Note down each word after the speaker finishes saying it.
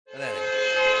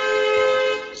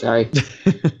Sorry.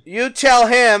 You tell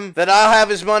him that I'll have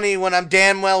his money when I'm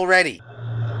damn well ready. What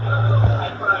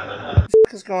the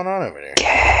fuck is going on over there?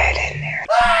 Get in there.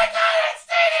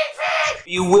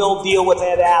 You will deal with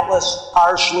that, Atlas,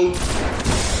 harshly.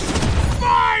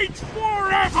 Fight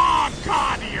forever,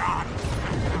 Guardian!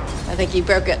 I think you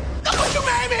broke it. That's what you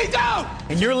made me do!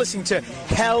 And you're listening to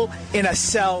Hell in a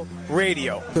Cell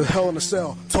Radio. The Hell in a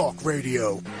Cell Talk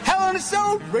Radio. Hell in a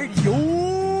Cell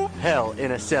Radio. Hell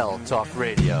in a Cell Talk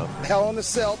Radio. Hell in a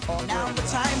Cell Talk Radio. Now the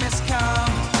time has come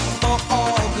for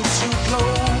all good to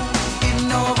flow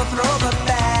and overthrow the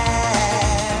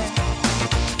bad.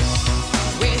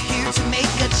 We're here to make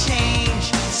a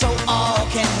change so all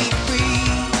can be free.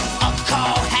 A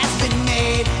call has been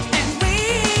made and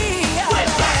we are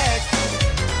back.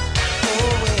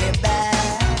 Oh, we're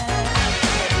back.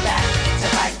 We're back to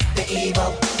fight the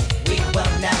evil. We will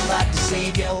never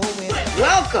deceive you.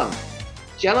 Welcome,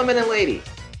 gentlemen and ladies,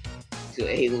 to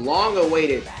a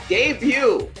long-awaited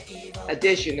debut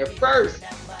edition, the first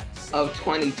of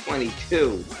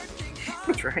 2022.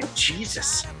 That's right.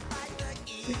 Jesus.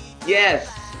 Yes,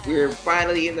 we're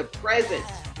finally in the present,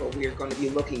 but we are going to be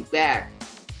looking back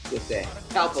with the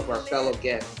help of our fellow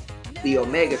guests, the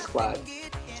Omega Squad,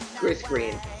 Chris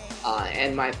Green,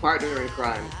 and my partner in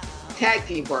crime, tag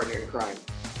team partner in crime,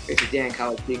 Mr. Dan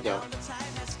Calapico.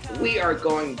 We are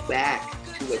going back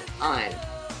to a time,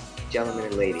 gentlemen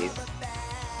and ladies,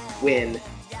 when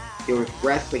there was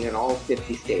wrestling in all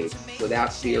 50 states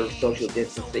without fear of social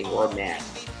distancing or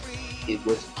masks. It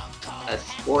was a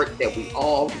sport that we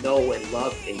all know and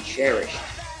love and cherish,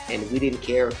 and we didn't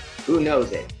care who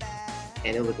knows it.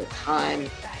 And it was a time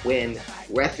when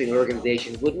wrestling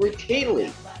organizations would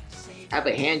routinely have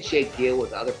a handshake deal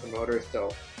with other promoters,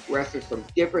 so wrestlers from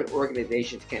different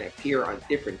organizations can appear on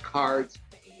different cards.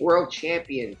 World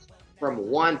champions from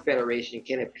one federation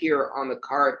can appear on the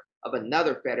card of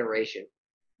another federation.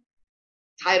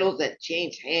 Titles that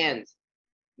changed hands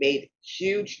made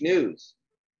huge news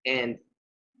and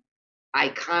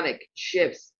iconic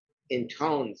shifts in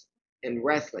tones in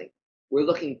wrestling. We're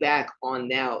looking back on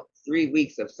now 3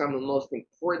 weeks of some of the most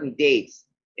important dates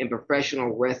in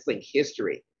professional wrestling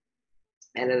history.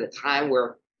 And at a time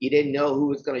where you didn't know who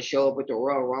was going to show up at the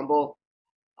Royal Rumble,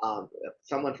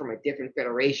 someone from a different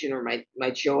federation or might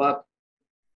show up.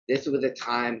 This was a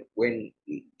time when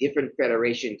different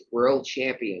federations, world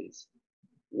champions,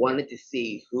 wanted to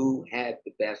see who had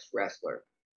the best wrestler,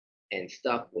 and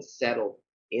stuff was settled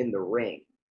in the ring.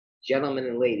 Gentlemen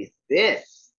and ladies,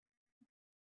 this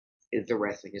is the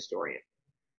Wrestling Historian.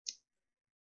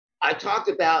 I talked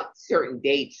about certain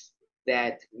dates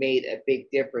that made a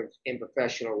big difference in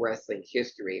professional wrestling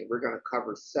history. We're going to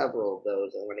cover several of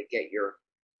those. I want to get your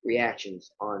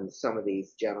reactions on some of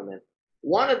these gentlemen.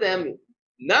 One of them,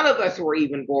 none of us were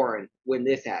even born when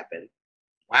this happened.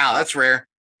 Wow, that's rare.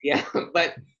 Yeah,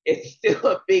 but it's still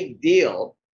a big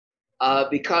deal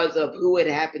because of who it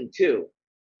happened to.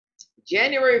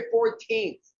 January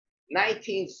 14th,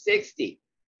 1960,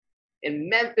 in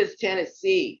Memphis,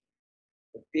 Tennessee,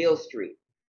 Beale Street,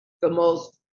 the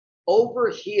most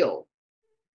overheeled,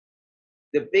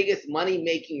 the biggest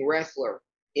money-making wrestler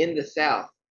in the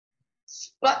South,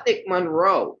 Sputnik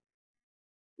Monroe,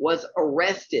 was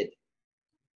arrested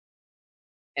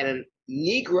at a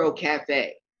Negro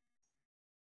cafe,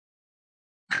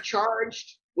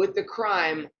 charged with the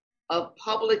crime of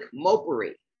public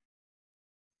mopery,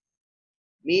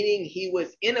 meaning he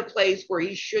was in a place where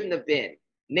he shouldn't have been,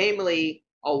 namely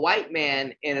a white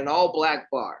man in an all-black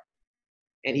bar,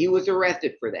 and he was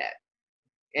arrested for that.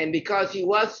 And because he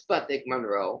was Sputnik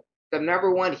Monroe, the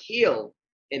number one heel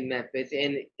in Memphis,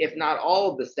 and if not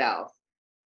all of the South,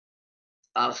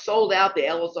 sold out the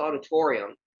Ellis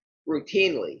Auditorium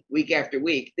routinely, week after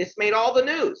week. This made all the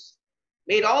news,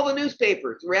 made all the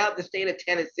newspapers throughout the state of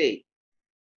Tennessee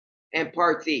and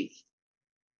parts east,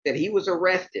 that he was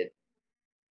arrested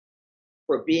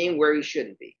for being where he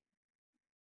shouldn't be.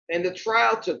 And the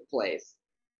trial took place,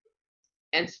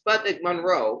 and Sputnik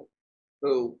Monroe,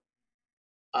 who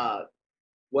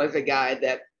was a guy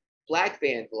that black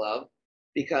fans loved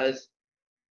because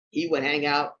he would hang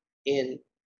out in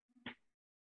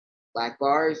black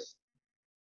bars,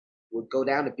 would go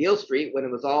down to Beale Street when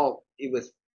it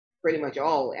was pretty much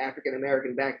all African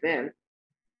American back then,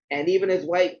 and even his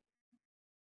white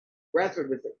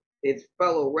wrestlers, his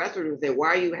fellow wrestlers would say, "Why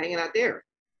are you hanging out there?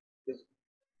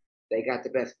 They got the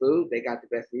best food, they got the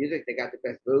best music, they got the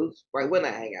best booze. Why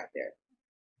wouldn't I hang out there?"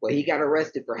 Well, he got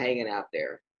arrested for hanging out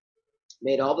there,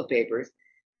 made all the papers.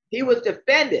 He was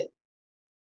defended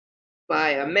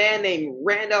by a man named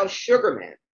Randolph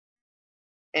Sugarman,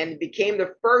 and became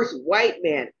the first white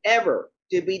man ever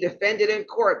to be defended in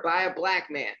court by a black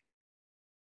man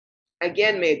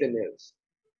again made the news.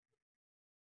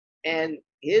 And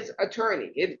his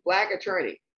attorney, his black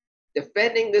attorney,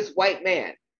 defending this white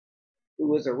man who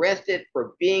was arrested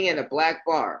for being in a black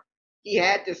bar, he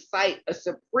had to cite a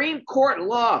Supreme Court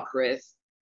law, Chris,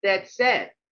 that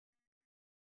said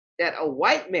that a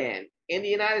white man in the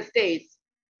United States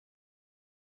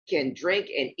can drink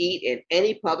and eat in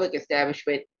any public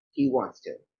establishment he wants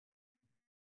to.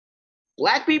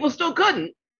 Black people still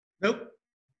couldn't. Nope.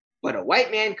 But a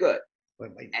white man could.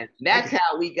 And that's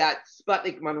how we got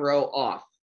Sputnik Monroe off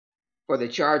for the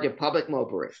charge of public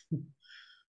mopery.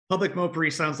 Public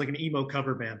mopery sounds like an emo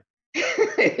cover band.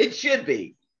 It should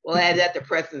be. We'll add that to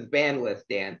Preston's band list,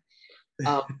 Dan.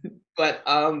 Yeah,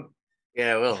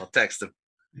 I'll text him.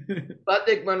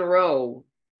 Sputnik Monroe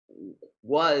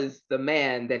was the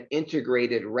man that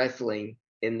integrated wrestling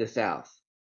in the South,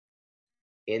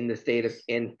 in the state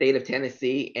of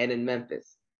Tennessee and in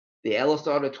Memphis. The Ellis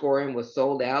Auditorium was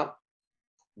sold out,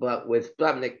 but with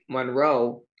Sputnik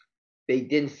Monroe, they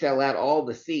didn't sell out all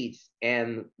the seats,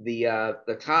 and the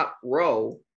top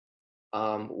row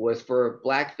was for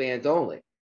black fans only,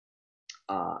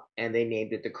 and they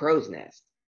named it the Crow's Nest.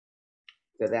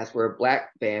 So that's where black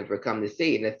fans would come to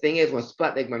see. And the thing is, when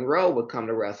Sputnik Monroe would come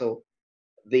to wrestle,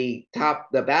 the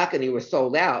balcony was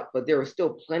sold out, but there were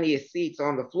still plenty of seats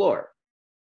on the floor.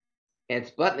 And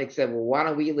Sputnik said, well, why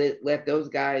don't we let those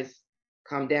guys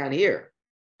come down here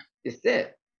to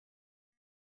sit?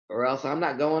 Or else I'm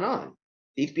not going on.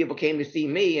 These people came to see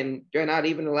me and they're not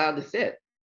even allowed to sit.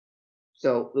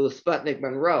 So it was Sputnik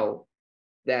Monroe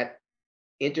that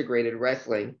integrated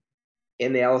wrestling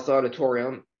in the Ellis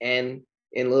Auditorium and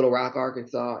in Little Rock,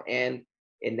 Arkansas, and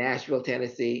in Nashville,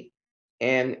 Tennessee,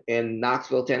 and in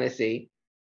Knoxville, Tennessee.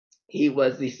 He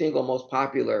was the single most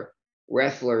popular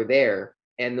wrestler there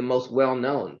and the most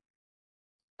well-known.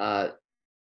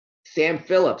 Sam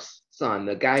Phillips' son,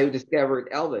 the guy who discovered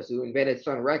Elvis, who invented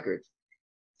Sun Records,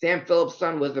 Sam Phillips'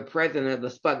 son was the president of the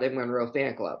Sputnik Monroe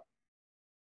fan club.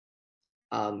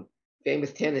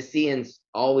 Famous Tennesseans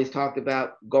always talked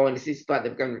about going to see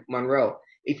Sputnik Monroe.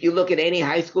 If you look at any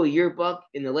high school yearbook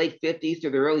in the late 50s to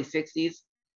the early 60s,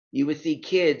 you would see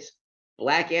kids,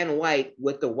 black and white,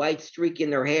 with the white streak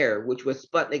in their hair, which was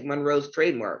Sputnik Monroe's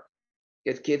trademark,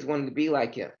 because kids wanted to be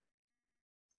like him.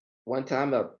 One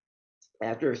time,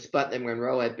 after Sputnik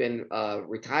Monroe had been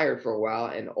retired for a while,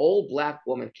 an old black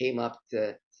woman came up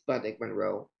to Sputnik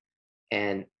Monroe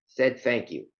and said, thank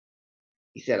you.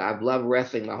 He said, I've loved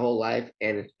wrestling my whole life,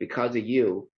 and it's because of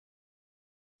you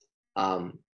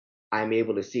I'm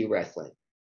able to see wrestling.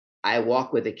 I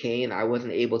walk with a cane. I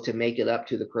wasn't able to make it up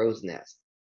to the Crow's Nest,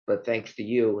 but thanks to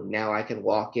you, now I can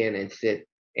walk in and sit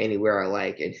anywhere I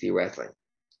like and see wrestling.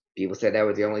 People said that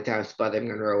was the only time Sputnik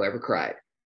Monroe ever cried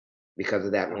because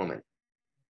of that woman.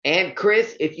 And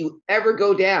Chris, if you ever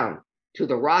go down to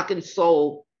the Rock and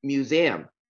Soul Museum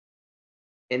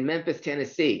in Memphis,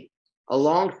 Tennessee,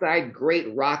 alongside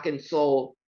great rock and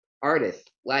soul artists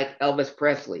like Elvis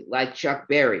Presley, like Chuck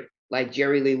Berry, like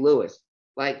Jerry Lee Lewis,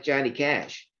 like Johnny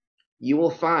Cash, you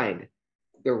will find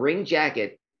the ring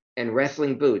jacket and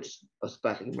wrestling boots of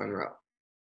Sputnik Monroe.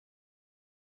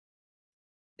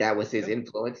 That was his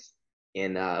influence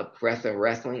in professional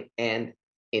wrestling and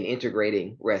in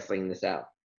integrating wrestling in the South.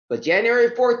 But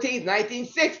January 14th,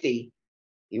 1960,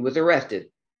 he was arrested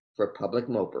for public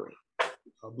mopery.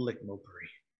 Public mopery.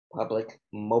 Public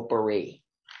mopery.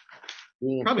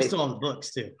 Probably still on the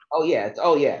books, too. Oh,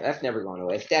 yeah. That's never going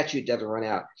away. Statute doesn't run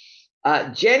out.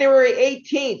 January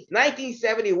 18th,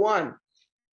 1971.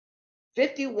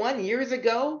 51 years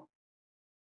ago,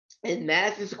 in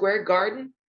Madison Square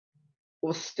Garden,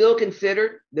 was still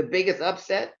considered the biggest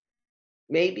upset,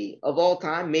 maybe, of all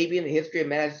time, maybe in the history of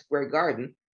Madison Square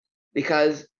Garden,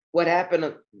 because what happened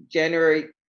on January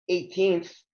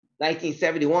 18th,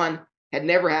 1971, had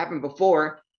never happened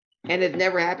before, and it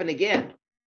never happened again.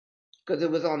 Because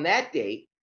it was on that date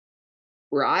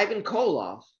where Ivan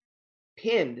Koloff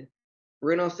pinned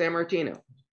Bruno Sammartino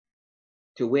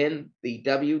to win the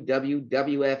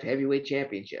WWF Heavyweight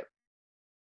Championship.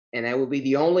 And that would be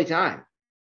the only time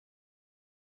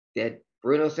that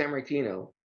Bruno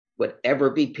Sammartino would ever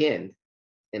be pinned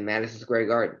in Madison Square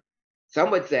Garden.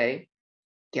 Some would say,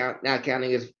 not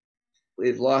counting his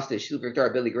loss to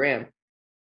superstar Billy Graham,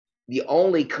 the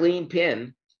only clean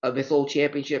pin of his whole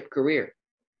championship career.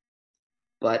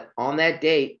 But on that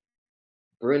date,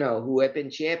 Bruno, who had been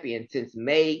champion since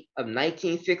May of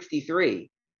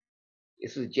 1963,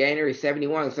 this was January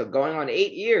 71, so going on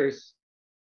 8 years,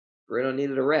 Bruno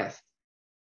needed a rest.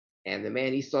 And the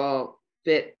man he saw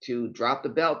fit to drop the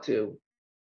belt to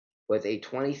was a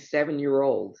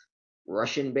 27-year-old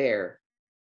Russian bear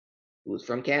who was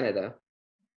from Canada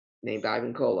named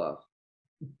Ivan Koloff.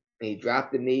 And he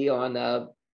dropped the knee on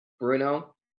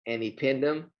Bruno and he pinned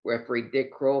him. Referee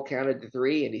Dick Kroll counted to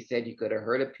 3 and he said you could have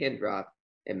heard a pin drop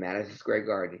in Madison Square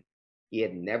Garden. He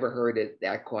had never heard it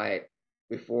that quiet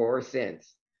before or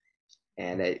since.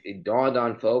 And it dawned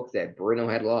on folks that Bruno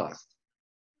had lost.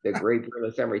 The great Bruno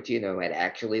Sammartino had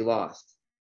actually lost.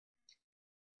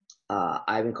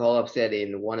 Ivan Koloff said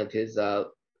in one of his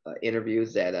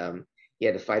interviews that he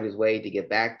had to fight his way to get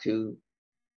back to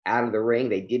out of the ring.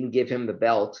 They didn't give him the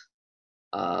belt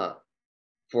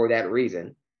for that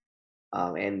reason.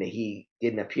 And he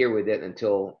didn't appear with it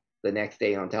until the next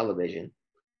day on television.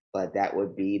 But that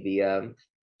would be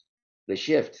the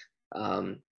shift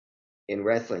in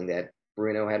wrestling, that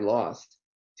Bruno had lost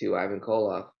to Ivan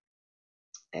Koloff.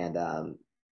 And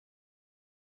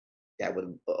that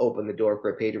would open the door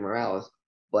for Pedro Morales.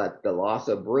 But the loss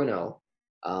of Bruno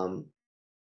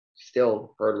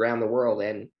still heard around the world.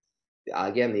 And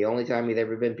again, the only time he'd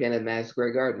ever been pinned at Madison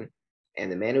Square Garden.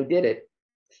 And the man who did it,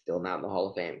 still not in the Hall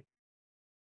of Fame.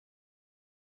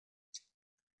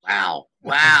 Wow.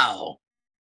 Wow.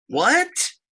 What?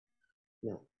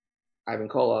 Yeah. Ivan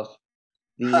Koloff,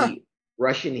 the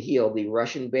Russian heel, the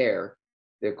Russian bear,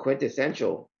 the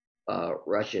quintessential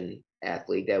Russian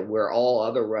athlete that where all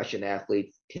other Russian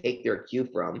athletes take their cue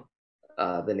from.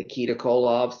 The Nikita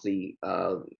Koloffs, the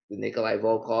Nikolai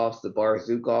Volkovs, the Boris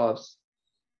Zukovs,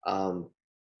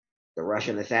 the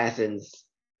Russian assassins,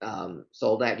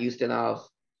 Soldat Ustinov,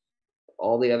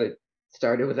 all the other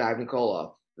started with Ivan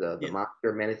Koloff, the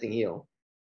monster menacing heel.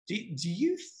 Do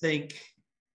you think,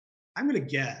 I'm going to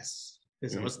guess,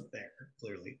 because I wasn't there,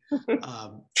 clearly.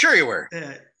 Sure you were.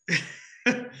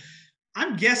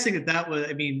 I'm guessing that was,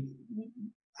 I mean,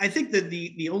 I think that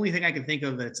the only thing I can think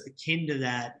of that's akin to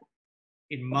that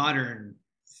in modern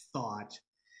thought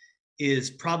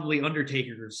is probably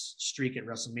Undertaker's streak at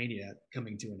WrestleMania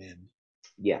coming to an end.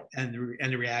 Yeah. And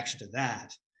the reaction to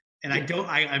that. And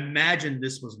I imagine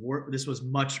this was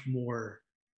much more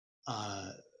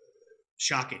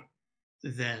shocking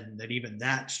than even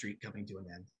that streak coming to an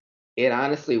end. It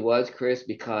honestly was, Chris,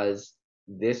 because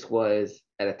this was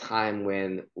at a time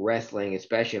when wrestling,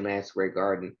 especially in Madison Square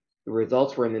Garden, the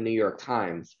results were in the New York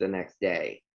Times the next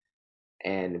day.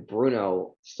 And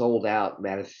Bruno sold out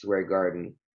Madison Square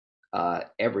Garden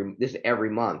every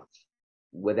month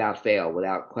without fail,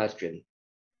 without question.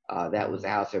 That was the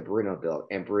house that Bruno built.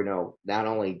 And Bruno, not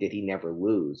only did he never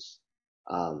lose,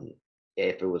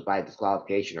 if it was by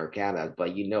disqualification or count out,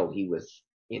 but he was,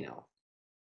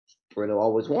 Bruno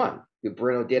always won.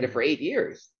 Bruno did it for 8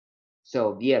 years.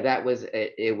 So yeah, that was,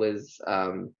 it was,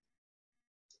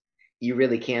 you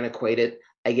really can't equate it.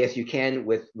 I guess you can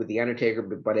with The Undertaker,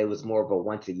 but it was more of a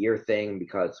once a year thing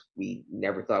because we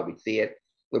never thought we'd see it.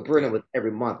 With Bruno, was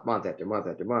every month after month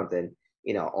after month, and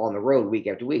on the road week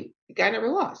after week. The guy never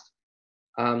lost.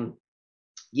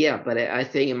 Yeah, but I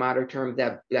say in modern terms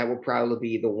that will probably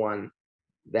be the one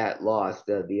that lost.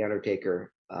 The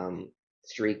Undertaker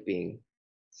streak being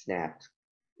snapped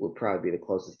would probably be the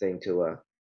closest thing to a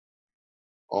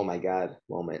oh my god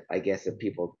moment, I guess, that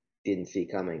people didn't see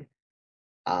coming.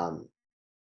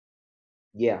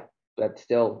 Yeah, but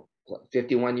still,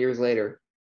 51 years later,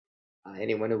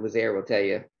 anyone who was there will tell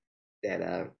you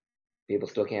that people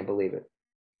still can't believe it.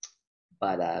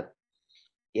 But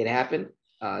it happened.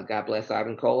 God bless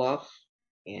Ivan Koloff,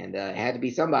 and it had to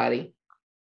be somebody.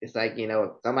 It's like,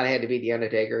 somebody had to be The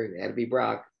Undertaker, it had to be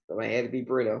Brock, somebody had to be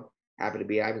Bruno, happened to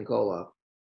be Ivan Koloff,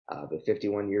 but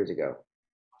 51 years ago.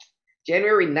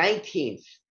 January 19th,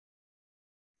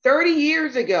 30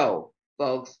 years ago,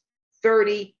 folks,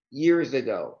 30 years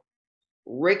ago,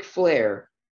 Ric Flair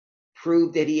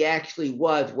proved that he actually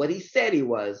was what he said he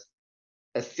was,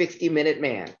 a 60-minute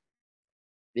man.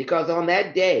 Because on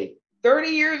that day, 30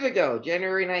 years ago,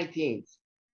 January 19th,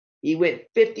 he went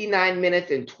 59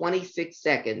 minutes and 26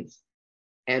 seconds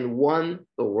and won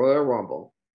the Royal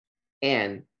Rumble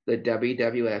and the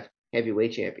WWF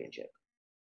Heavyweight Championship.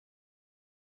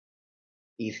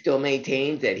 He still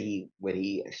maintains that when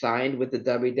he signed with the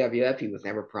WWF, he was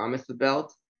never promised the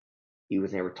belt. He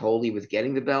was never told he was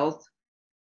getting the belt.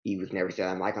 He was never said,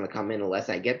 I'm not going to come in unless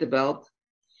I get the belt.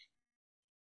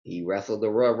 He wrestled the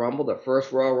Royal Rumble, the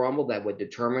first Royal Rumble that would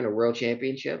determine a world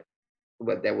championship,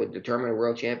 that would determine a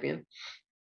world champion.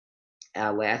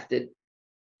 Lasted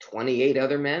 28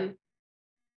 other men,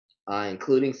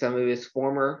 including some of his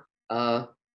former,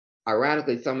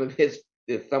 ironically, some of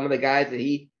the guys that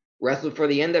he wrestled for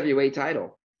the NWA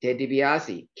title. Ted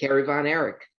DiBiase, Kerry Von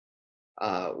Erich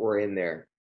were in there.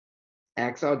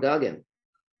 Axel Duggan.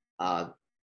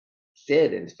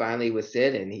 Sid, and finally was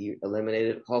Sid, and he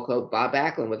eliminated Hulk Hogan. Bob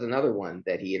Backlund was another one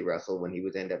that he had wrestled when he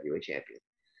was NWA champion.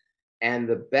 And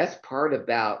the best part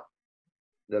about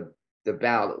the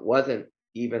bout wasn't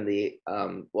even the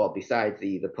besides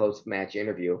the post match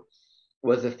interview,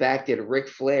 was the fact that Ric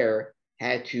Flair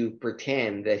had to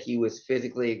pretend that he was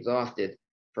physically exhausted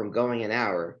from going an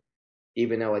hour,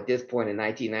 even though at this point in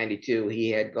 1992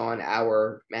 he had gone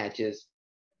hour matches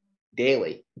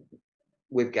daily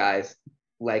with guys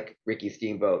like Ricky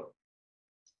Steamboat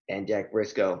and Jack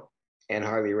Briscoe and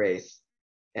Harley Race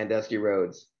and Dusty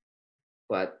Rhodes.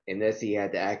 But in this, he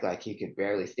had to act like he could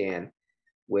barely stand,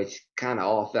 which kind of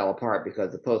all fell apart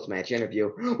because the post-match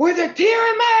interview was a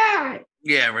tear in my eye.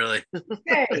 Yeah, really.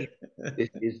 Hey, this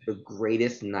is the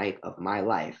greatest night of my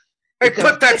life. Hey,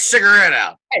 put that cigarette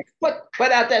out. Hey,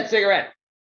 put out that cigarette.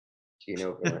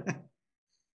 The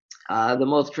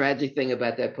most tragic thing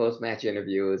about that post-match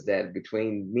interview is that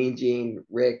between Mean Gene,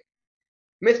 Rick,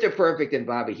 Mr. Perfect, and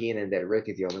Bobby Heenan, that Rick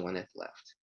is the only one that's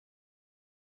left.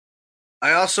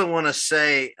 I also want to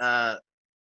say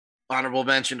honorable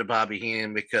mention to Bobby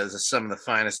Heenan because of some of the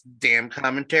finest damn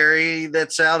commentary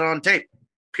that's out on tape.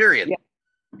 Period. Yeah.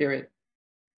 Period.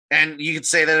 And you could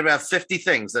say that about 50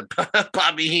 things that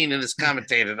Bobby Heenan has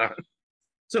commentated on.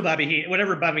 So Bobby Heenan,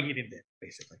 whatever Bobby Heenan did,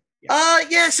 basically.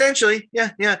 Yeah, essentially.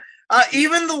 Yeah.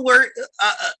 Even the word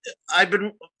I've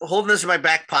been holding this in my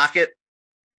back pocket.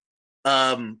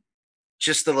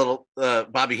 Just a little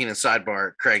Bobby Heenan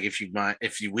sidebar, Craig, if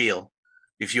you'll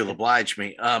oblige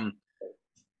me. Of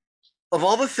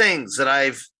all the things that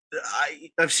I've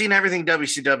seen everything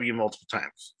WCW multiple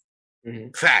times. Mm-hmm.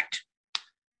 Fact.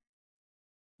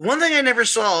 One thing I never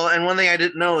saw, and one thing I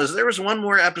didn't know, is there was one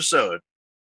more episode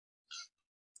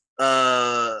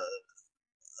of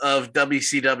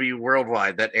WCW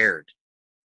Worldwide that aired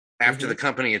after the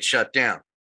company had shut down.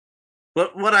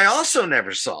 But what I also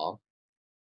never saw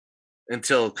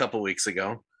until a couple weeks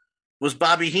ago was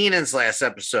Bobby Heenan's last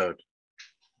episode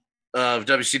of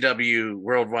WCW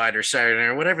Worldwide or Saturday Night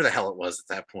or whatever the hell it was at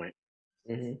that point.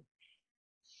 Mm-hmm.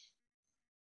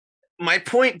 My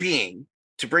point being,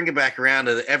 to bring it back around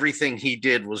to everything he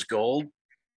did was gold.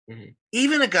 Mm-hmm.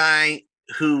 Even a guy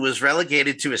who was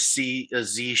relegated to a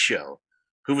Z show,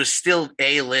 who was still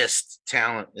A-list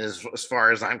talent as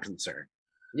far as I'm concerned.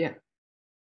 Yeah.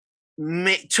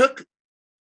 Made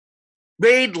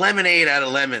lemonade out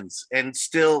of lemons and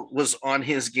still was on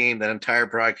his game that entire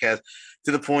broadcast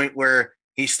to the point where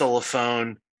he stole a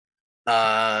phone.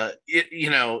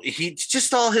 He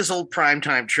just all his old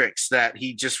primetime tricks that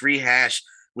he just rehashed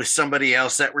with somebody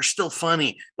else that were still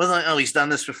funny. It wasn't like, oh, he's done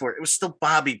this before. It was still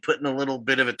Bobby putting a little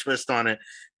bit of a twist on it.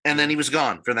 And then he was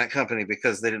gone from that company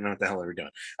because they didn't know what the hell they were doing.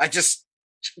 I just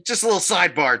a little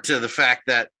sidebar to the fact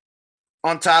that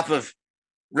on top of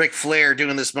Ric Flair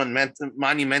doing this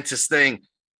monumentous thing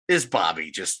is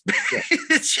Bobby.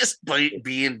 It's just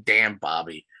being damn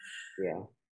Bobby. Yeah.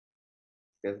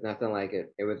 There's nothing like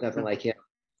it. It was nothing like him.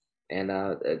 And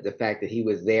the fact that he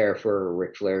was there for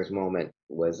Ric Flair's moment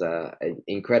was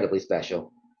incredibly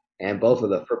special. And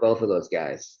for both of those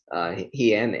guys,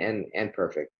 he and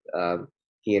Perfect.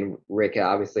 He and Rick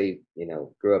obviously,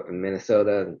 grew up in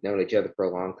Minnesota, known each other for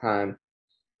a long time.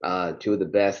 Two of the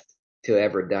best to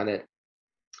ever done it.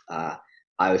 I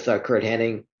always thought Kurt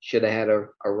Hennig should have had a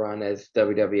run as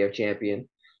WWF champion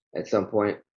at some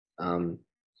point.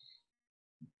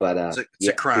 But it's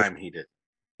a crime he did.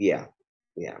 Yeah.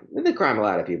 The crime a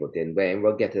lot of people didn't, and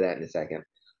we'll get to that in a second.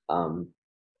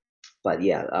 But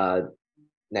yeah,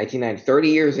 1990, 30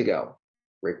 years ago,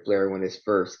 Ric Flair won his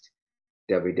first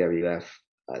WWF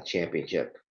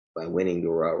championship by winning the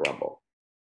Royal Rumble.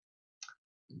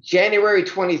 January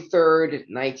 23rd,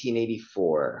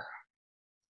 1984.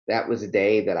 That was the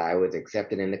day that I was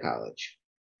accepted into college.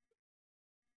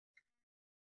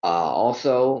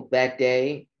 Also that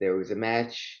day, there was a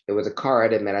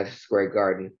card at Madison Square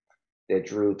Garden that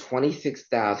drew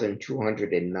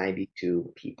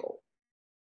 26,292 people.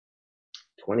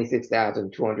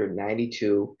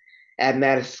 26,292 at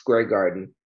Madison Square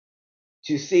Garden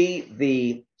to see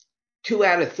the 2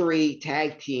 out of 3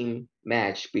 tag team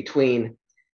match between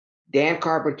Dan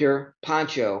Carpenter,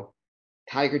 Pancho,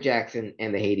 Tiger Jackson,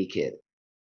 and the Haiti Kid.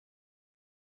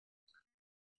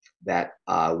 That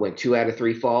went 2 out of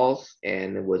 3 falls,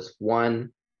 and it was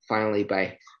won finally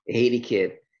by the Haiti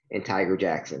Kid and Tiger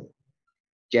Jackson.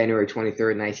 January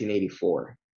 23rd,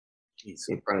 1984. Jeez.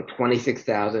 In front of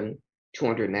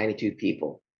 26,292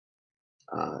 people.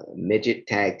 Midget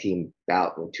tag team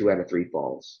bout with 2 out of 3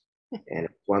 falls. And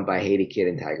it was won by Haiti Kid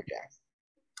and Tiger Jackson.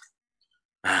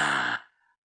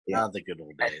 Yeah. The good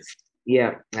old days.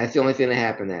 Yeah, that's the only thing that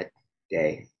happened that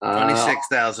day.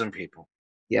 26,000 people.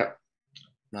 Yep.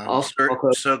 I'm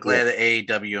so glad that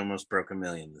AEW almost broke 1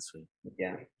 million this week.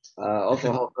 Yeah.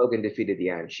 Also, Hulk Hogan defeated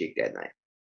the Iron Sheik that night.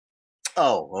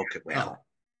 Oh, okay. Well.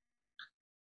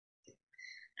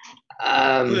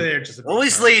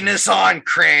 Always leading us on,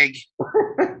 Craig.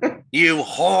 You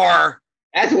whore.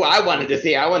 That's what I wanted to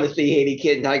see. I wanted to see Haiti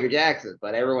Kid and Tiger Jackson,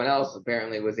 but everyone else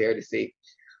apparently was there to see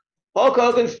Hulk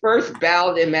Hogan's first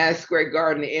bout in Madison Square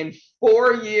Garden in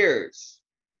 4 years.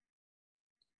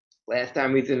 Last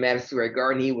time he was in Madison Square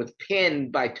Garden, he was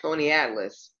pinned by Tony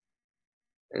Atlas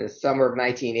in the summer of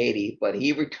 1980, but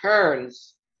he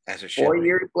returns 4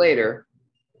 years later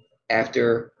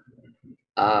after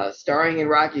starring in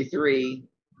Rocky III,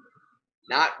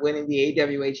 not winning the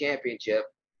AWA championship,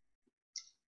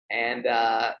 and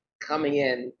coming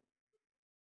in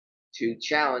to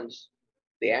challenge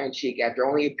the Iron Sheik after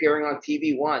only appearing on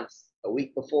TV once a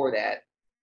week before that.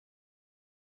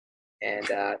 And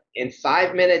in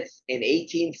 5 minutes and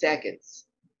 18 seconds,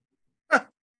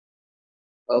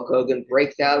 Hulk Hogan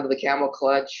breaks out of the camel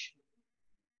clutch,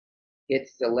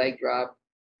 hits the leg drop,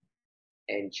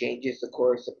 and changes the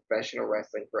course of professional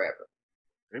wrestling forever.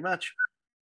 Pretty much.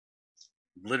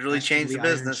 Literally changed the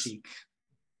business.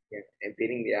 Yeah, and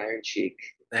beating the Iron Sheik.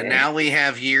 And now we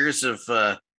have years of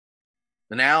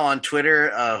now on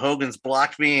Twitter, Hogan's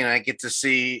blocked me, and I get to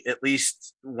see at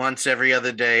least once every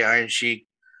other day Iron Sheik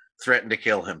threaten to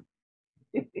kill him.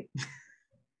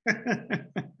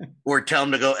 Or tell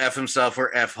him to go F himself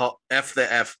or F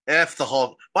the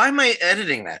Hulk. Why am I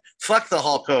editing that? Fuck the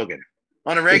Hulk Hogan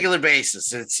on a regular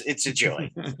basis. It's a joy.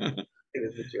 It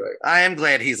is a joy. I am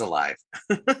glad he's alive.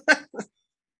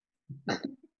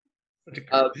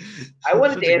 I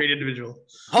wanted to a great individual.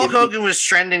 Hulk Hogan was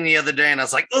trending the other day, and I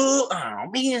was like, oh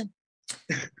man.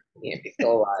 Yeah, he's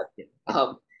still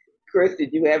alive. Chris,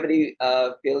 did you have any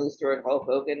feelings toward Hulk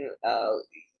Hogan,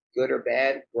 good or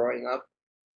bad, growing up?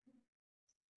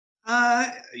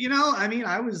 I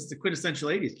was the quintessential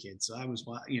 80s kid, so I was,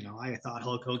 I thought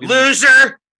Hulk Hogan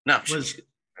loser was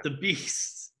the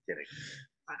beast.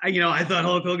 I thought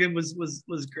Hulk Hogan was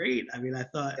great.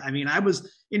 I was,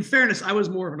 in fairness, I was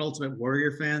more of an Ultimate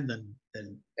Warrior fan than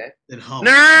Hulk.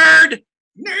 Nerd.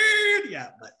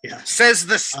 Yeah, but yeah. Says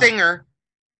the Stinger.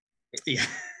 Yeah.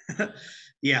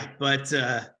 Yeah, but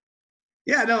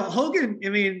Hogan.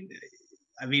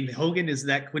 Hogan is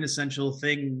that quintessential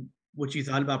thing. What you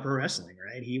thought about pro wrestling,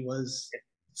 right? He was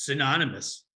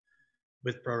synonymous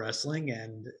with pro wrestling,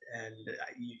 and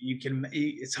you can.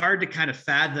 It's hard to kind of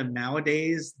fathom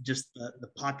nowadays just the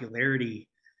popularity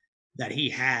that he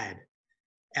had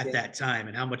at that time,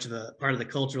 and how much of the part of the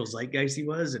cultural zeitgeist he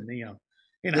was, and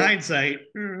in hindsight,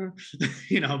 but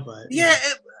yeah.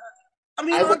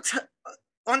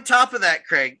 On top of that,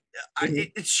 Craig,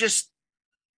 it's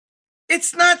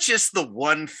not just the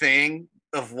one thing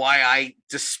of why I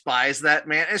despise that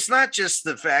man. It's not just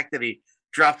the fact that he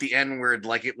dropped the N-word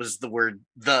like it was the word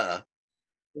the,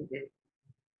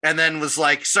 and then was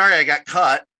like, sorry, I got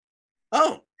caught.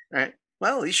 Oh, all right.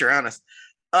 Well, at least you're honest.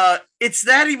 It's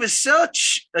that he was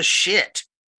such a shit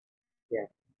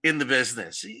in the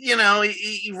business.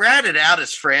 He ratted out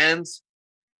his friends.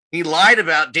 He lied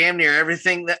about damn near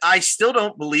everything. That I still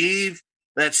don't believe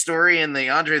that story in the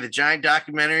Andre the Giant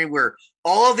documentary, where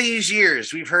all these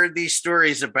years we've heard these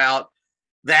stories about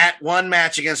that one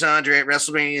match against Andre at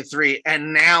WrestleMania 3,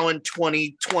 and now in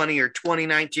 2020 or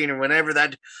 2019 or whenever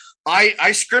that, I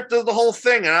scripted the whole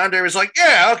thing, and Andre was like,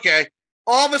 yeah, okay.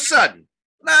 All of a sudden,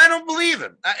 no, I don't believe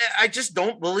him. I just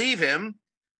don't believe him.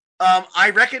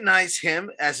 I recognize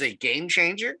him as a game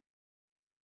changer,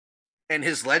 and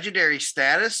his legendary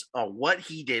status on what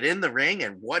he did in the ring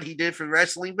and what he did for the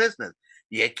wrestling business.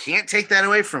 You can't take that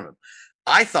away from him.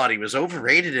 I thought he was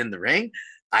overrated in the ring.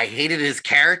 I hated his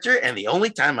character, and the only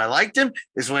time I liked him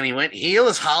is when he went heel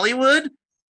as Hollywood,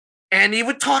 and he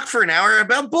would talk for an hour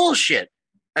about bullshit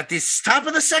at the top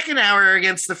of the second hour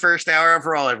against the first hour of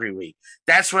Raw every week.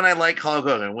 That's when I liked Hulk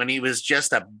Hogan, when he was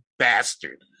just a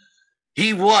bastard.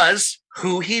 He was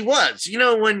who he was.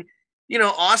 When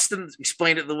Austin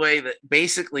explained it the way that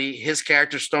basically his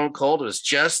character Stone Cold was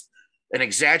just an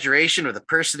exaggeration of the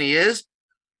person he is.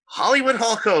 Hollywood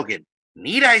Hulk Hogan.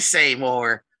 Need I say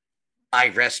more? I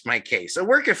rest my case. A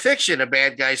work of fiction, a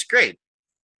bad guy's great.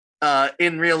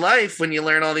 In real life, when you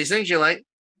learn all these things, you're like,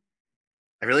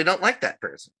 I really don't like that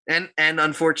person. And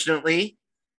unfortunately,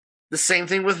 the same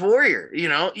thing with Warrior.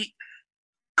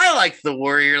 I liked the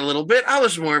Warrior a little bit. I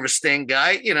was more of a Sting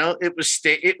guy. It was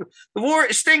Sting.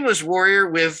 Sting was Warrior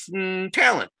with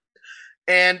talent,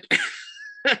 and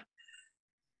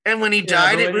and when he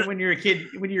died, when you're a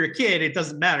kid, it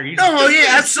doesn't matter. Yeah,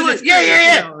 absolutely,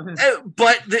 yeah.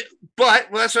 But that's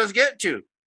what I was getting to.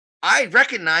 I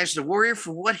recognized the Warrior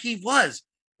for what he was,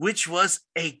 which was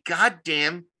a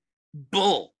goddamn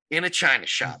bull in a china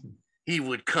shop. He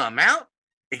would come out,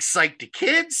 excite the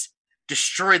kids,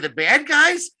 destroy the bad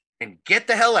guys, and get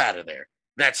the hell out of there.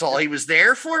 That's all he was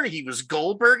there for. He was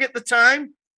Goldberg at the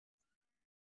time.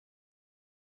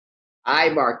 I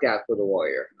marked out for the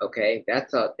Warrior. Okay,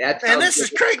 that's and this is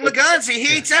Craig Maganzi. He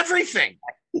hates everything.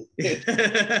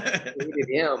 Hated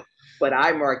him, but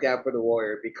I marked out for the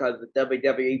Warrior because the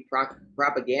WWE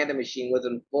propaganda machine was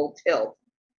in full tilt,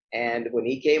 and when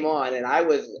he came on, and I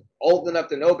was old enough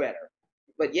to know better.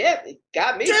 But yeah, it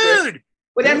got me, dude.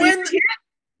 But when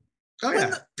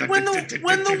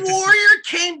the Warrior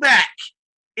came back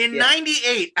in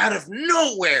 '98 out of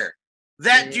nowhere,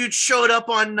 that dude showed up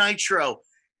on Nitro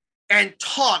and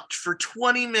talked for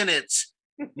 20 minutes,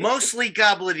 mostly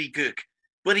gobbledygook,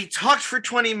 but he talked for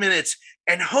 20 minutes,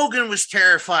 and Hogan was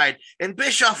terrified, and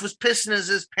Bischoff was pissing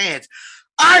his pants.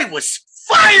 I was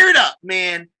fired up,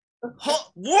 man.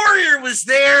 Warrior was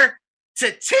there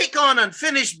to take on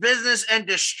unfinished business and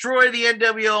destroy the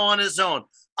NWO on his own.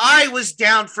 I was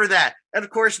down for that. And of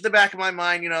course, in the back of my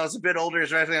mind, I was a bit older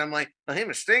as wrestling. I'm like, well, him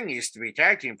and Sting used to be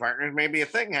tag team partners. Maybe a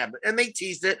thing happened. And they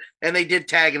teased it, and they did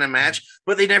tag in a match,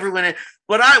 but they never went in.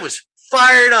 But I was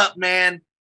fired up, man.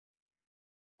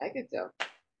 I could tell.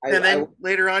 And then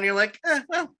later on, you're like,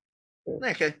 well,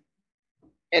 okay.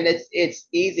 And it's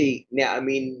easy now. I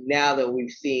mean, now that we've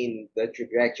seen the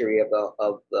trajectory of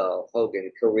the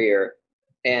Hogan career,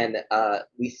 and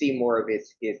we see more of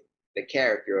the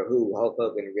character of who Hulk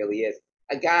Hogan really is.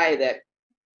 A guy that,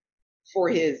 for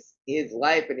his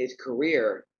life and his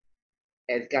career,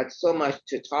 has got so much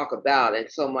to talk about and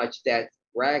so much that's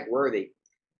brag-worthy.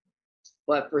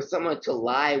 But for someone to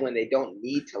lie when they don't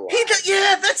need to lie.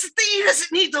 That's the thing. He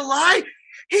doesn't need to lie.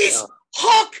 He's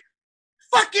Hulk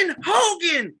fucking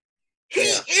Hogan. He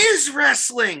is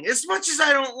wrestling. As much as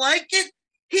I don't like it,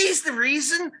 he's the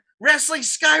reason wrestling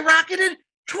skyrocketed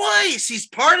twice. He's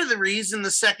part of the reason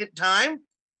the second time.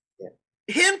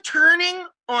 Him turning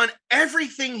on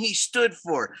everything he stood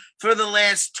for the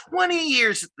last 20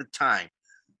 years at the time.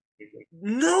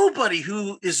 Nobody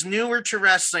who is newer to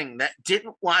wrestling that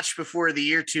didn't watch before the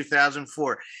year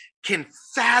 2004 can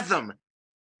fathom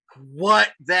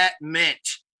what that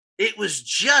meant. It was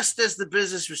just as the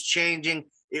business was changing.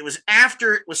 It was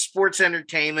after it was sports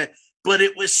entertainment, but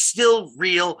it was still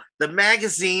real. The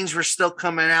magazines were still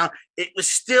coming out. It was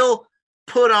still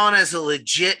put on as a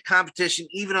legit competition,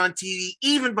 even on TV,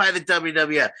 even by the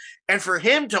WWF. And for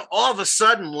him to all of a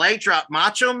sudden leg drop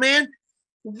Macho Man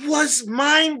was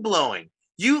mind-blowing.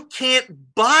 You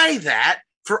can't buy that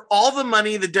for all the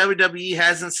money the WWE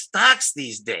has in stocks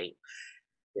these days.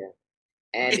 Yeah.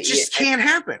 And it just can't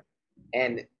happen.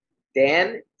 And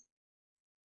Dan,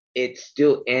 it's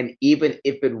still, and even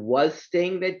if it was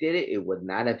Sting that did it, it would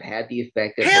not have had the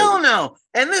effect of Hell no.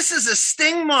 And this is a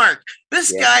Sting mark.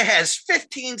 This guy has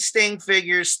 15 Sting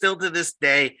figures still to this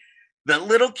day. The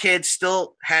little kid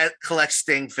still collects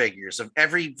Sting figures of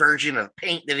every version of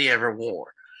paint that he ever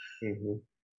wore. Mm-hmm.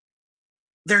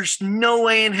 There's no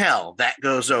way in hell that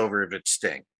goes over if it's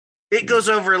Sting. It goes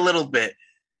over a little bit,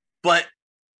 but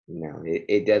no,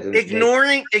 it doesn't.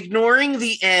 Ignoring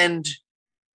the end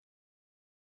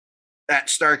at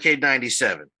Starrcade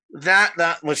 97, that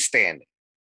notwithstanding,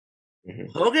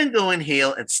 Hogan going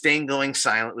heel and Sting going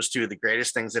silent was two of the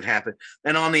greatest things that happened.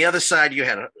 And on the other side, you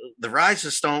had the rise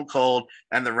of Stone Cold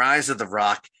and the rise of The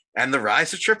Rock and the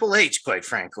rise of Triple H, quite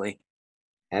frankly.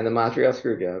 And the Montreal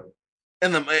Screwjob.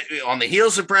 And on the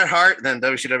heels of Bret Hart, then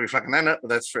WCW fucking that up.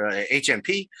 That's for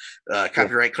HMP,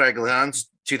 copyright Craig Leon's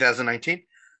 2019.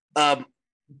 I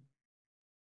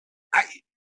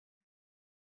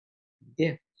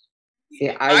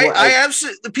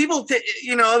absolutely, the people,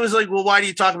 I was like, well, why do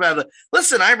you talk about it?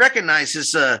 Listen, I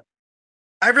recognize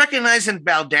I recognize and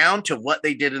bow down to what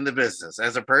they did in the business.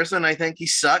 As a person, I think he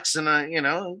sucks, and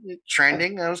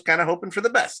trending. I was kind of hoping for the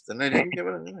best, and I didn't give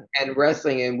it. And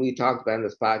wrestling, and we talked about in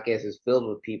this podcast, is filled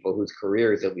with people whose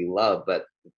careers that we love, but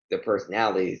the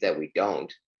personalities that we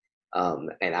don't.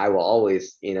 And I will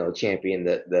always, champion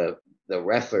the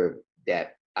wrestler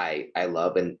that I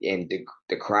love and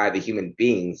decry the human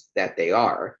beings that they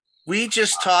are. We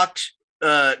just talked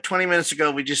 20 minutes ago.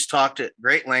 We just talked at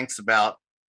great lengths about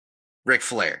Ric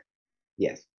Flair.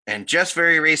 Yes. And just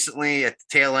very recently at the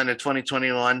tail end of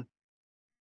 2021,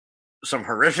 some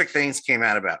horrific things came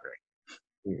out about Ric.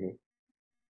 Mm-hmm.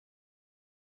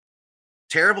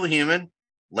 Terrible human,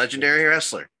 legendary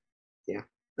wrestler. Yeah.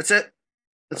 That's it.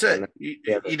 That's it.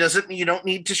 You don't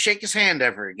need to shake his hand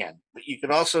ever again. But you can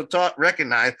also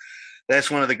recognize that's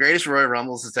one of the greatest Royal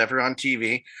Rumbles that's ever on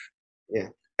TV. Yeah.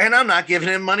 And I'm not giving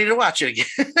him money to watch it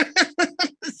again.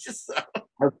 It's just so.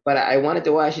 But I wanted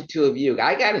to watch the two of you.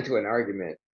 I got into an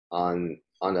argument on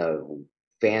a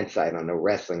fan site, on a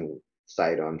wrestling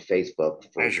site on Facebook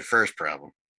for There's your first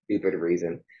problem. stupid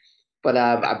reason. But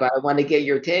I want to get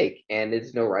your take, and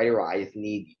it's no right or wrong.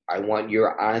 I want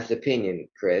your honest opinion,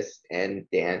 Chris and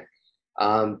Dan.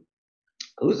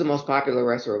 Who's the most popular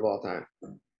wrestler of all time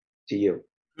to you?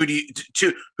 Who do you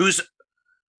who's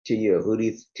to you?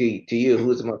 To you?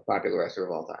 Who's the most popular wrestler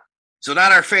of all time? So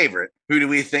not our favorite. Who do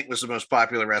we think was the most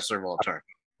popular wrestler of all time?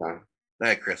 All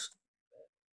right, Chris.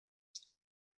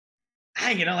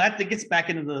 That gets back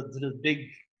into the big,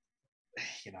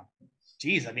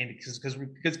 geez, I mean, because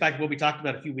it gets back to what we talked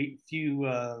about a few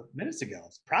minutes ago.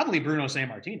 It's probably Bruno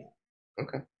Sammartino.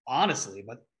 Okay. Honestly,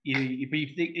 but you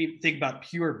think about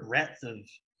pure breadth of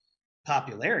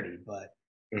popularity, but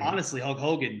honestly, Hulk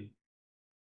Hogan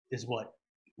is what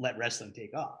let wrestling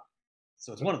take off.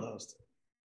 So it's one of those two.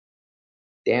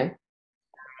 Dan?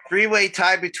 Three-way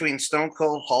tie between Stone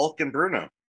Cold, Hulk, and Bruno.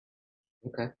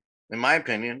 Okay. In my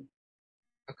opinion.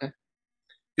 Okay.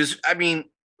 Because, I mean,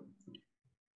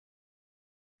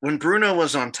 when Bruno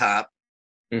was on top,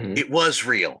 it was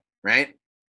real, right?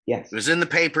 Yes. It was in the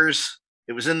papers.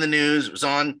 It was in the news. It was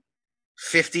on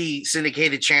 50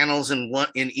 syndicated channels in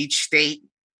each state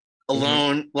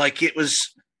alone. Like, it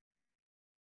was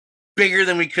bigger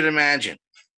than we could imagine.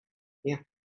 Yeah.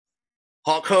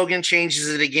 Hulk Hogan changes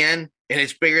it again, and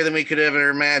it's bigger than we could ever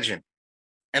imagine.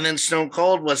 And then Stone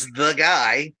Cold was the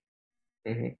guy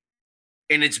in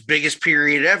its biggest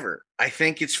period ever. I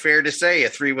think it's fair to say a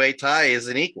three-way tie is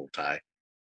an equal tie.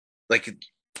 Like,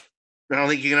 I don't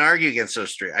think you can argue against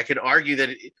those three. I could argue that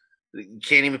you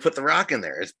can't even put The Rock in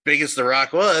there. As big as The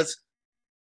Rock was,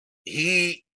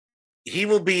 he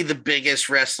will be the biggest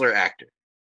wrestler actor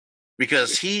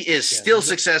because he is still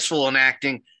successful in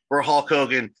acting, where Hulk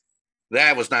Hogan,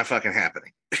 that was not fucking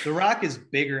happening. The Rock is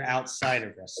bigger outside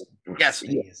of wrestling. Yes.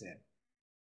 He is in.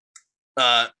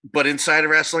 But inside of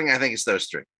wrestling, I think it's those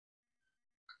three.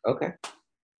 Okay.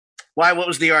 Why? What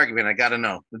was the argument? I got to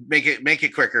know. Make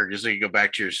it quicker, just so you go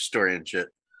back to your story and shit.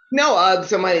 No,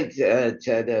 somebody said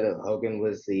that Hogan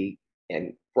was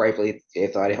and rightfully they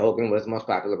thought Hogan was the most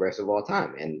popular wrestler of all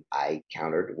time, and I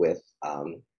countered with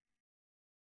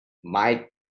my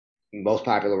most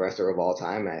popular wrestler of all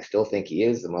time, and I still think he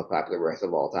is the most popular wrestler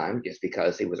of all time, just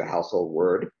because he was a household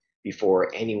word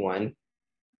before anyone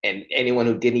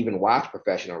who didn't even watch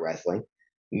professional wrestling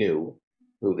knew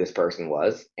who this person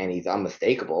was, and he's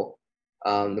unmistakable.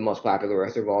 The most popular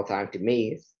wrestler of all time to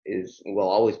me will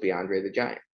always be Andre the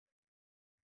Giant.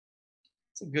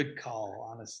 It's a good call,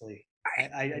 honestly.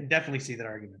 I definitely see that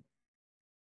argument.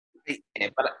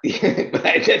 But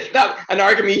it's not an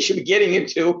argument you should be getting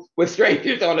into with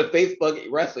strangers on a Facebook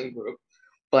wrestling group.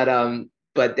 But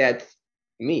that's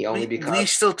me, only because we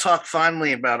still talk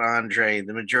fondly about Andre.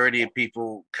 The majority of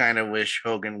people kind of wish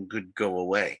Hogan could go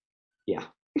away. Yeah.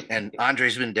 And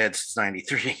Andre's been dead since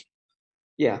 '93.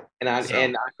 Yeah, and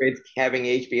Andre's having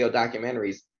HBO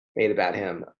documentaries made about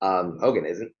him. Hogan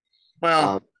isn't.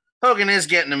 Well, Hogan is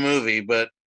getting a movie, but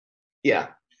yeah,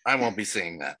 I won't be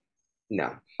seeing that.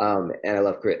 No. And I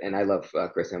love Chris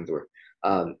Hemsworth.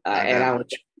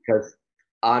 Because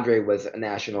Andre was a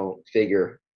national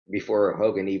figure before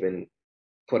Hogan even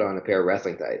put on a pair of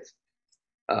wrestling tights.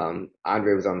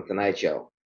 Andre was on the Tonight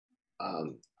Show.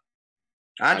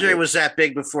 Andre was that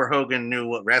big before Hogan knew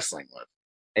what wrestling was.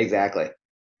 Exactly.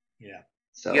 Yeah.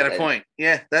 So you got a point.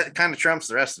 Yeah, that kind of trumps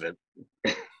the rest of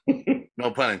it. No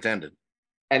pun intended.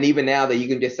 And even now that you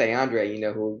can just say Andre, you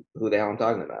know who the hell I'm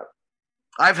talking about.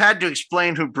 I've had to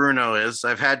explain who Bruno is.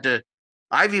 I've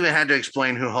even had to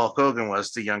explain who Hulk Hogan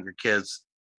was to younger kids.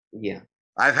 Yeah.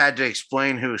 I've had to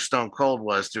explain who Stone Cold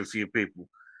was to a few people.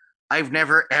 I've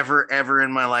never, ever, ever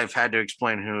in my life had to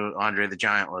explain who Andre the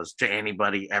Giant was to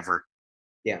anybody ever.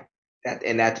 Yeah.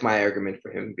 That's my argument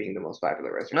for him being the most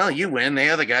popular wrestler. Well, you win. The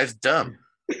other guy's dumb.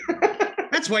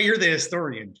 That's why you're the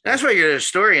historian. That's why you're the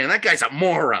historian. That guy's a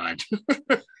moron.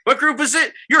 What group is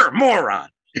it? You're a moron.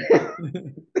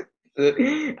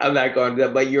 I'm not going to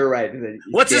that, but you're right.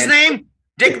 What's his name?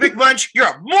 Dick McBunch. You're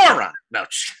a moron. No,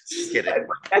 just kidding.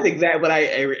 That's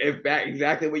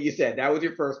exactly what you said. That was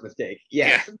your first mistake.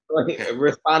 Yes. Yeah.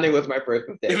 Responding was my first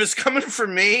mistake. It was coming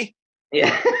from me.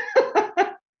 Yeah.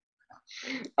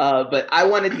 But I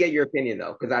wanted to get your opinion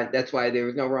though, because that's why there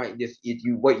was no right. Just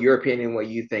what your opinion, what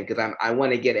you think, because I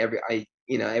want to get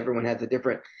everyone has a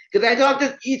different.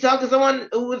 Because you talked to someone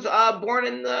who was born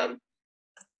in the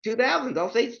 2000s.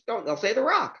 They'll say The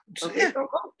Rock.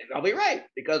 I'll be right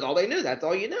because all they knew. That's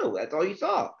all you knew. That's all you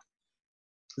saw.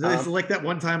 It's like that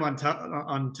one time on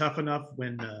Tough Enough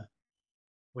when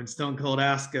when Stone Cold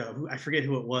asked, I forget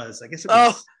who it was. I guess it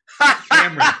was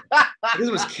Cameron. I guess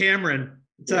it was Cameron.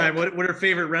 Time what her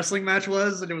favorite wrestling match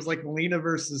was, and it was like Melina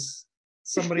versus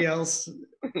somebody else.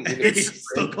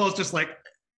 Stone Cold's just like,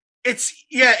 it's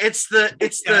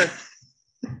the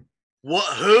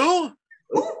what? Who?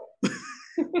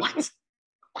 What?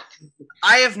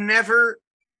 I have never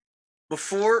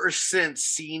before or since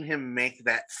seen him make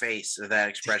that face or that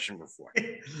expression before.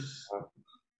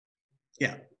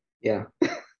 Yeah.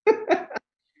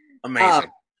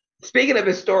 Amazing. Speaking of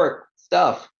historic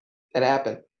stuff that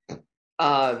happened,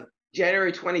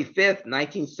 January 25th,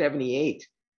 1978,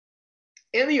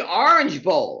 in the Orange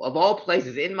Bowl, of all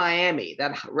places, in Miami,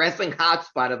 that wrestling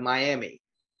hotspot of Miami,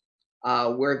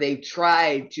 where they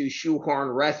tried to shoehorn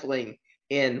wrestling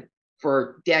in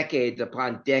for decades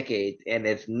upon decades, and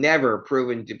it's never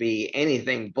proven to be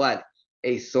anything but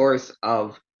a source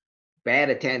of bad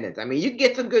attendance. I mean, you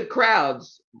get some good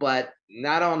crowds, but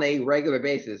not on a regular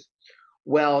basis.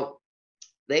 Well,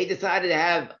 they decided to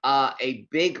have a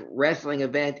big wrestling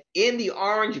event in the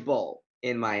Orange Bowl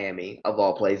in Miami, of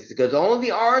all places, because only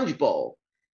the Orange Bowl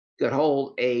could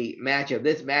hold a match of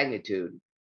this magnitude,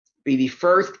 be the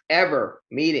first ever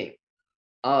meeting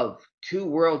of two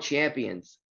world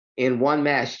champions in one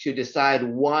match to decide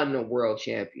one world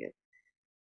champion.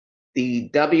 The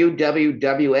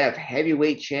WWF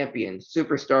heavyweight champion,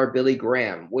 superstar Billy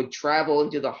Graham, would travel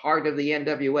into the heart of the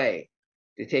NWA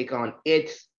to take on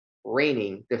its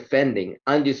reigning, defending,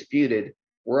 undisputed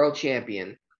world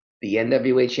champion, the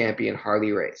NWA champion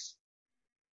Harley Race.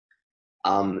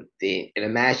 In a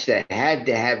match that had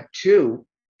to have two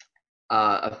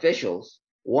officials,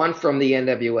 one from the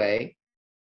NWA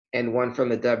and one from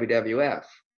the WWF,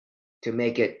 to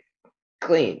make it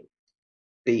clean.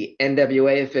 The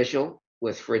NWA official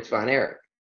was Fritz von Erich.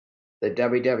 The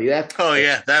WWF. Oh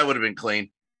yeah, that would have been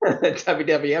clean. The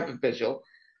WWF official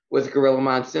was Gorilla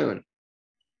Monsoon.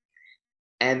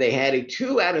 And they had a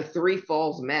 2 out of 3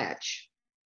 falls match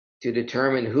to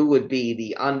determine who would be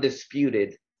the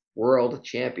undisputed world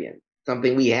champion,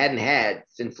 something we hadn't had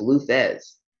since Lou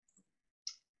Thesz.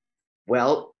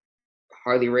 Well,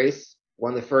 Harley Race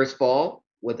won the first fall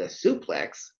with a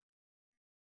suplex,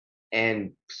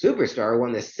 and Superstar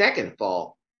won the second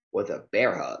fall with a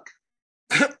bear hug.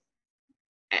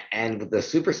 And the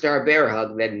Superstar bear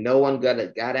hug that no one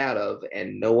got out of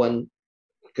and no one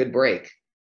could break.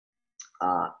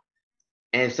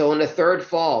 And so in the third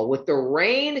fall, with the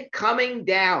rain coming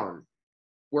down,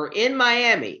 we're in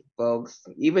Miami, folks,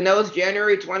 even though it's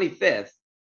January 25th.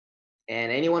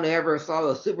 And anyone who ever saw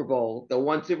the Super Bowl, the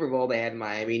one Super Bowl they had in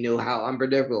Miami, knew how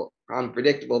unpredictable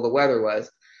the weather was.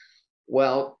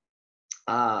 Well,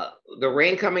 the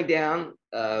rain coming down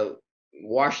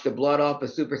washed the blood off the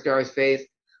Superstar's face,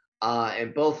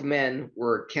 and both men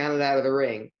were counted out of the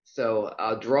ring. So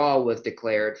a draw was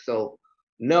declared. So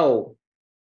no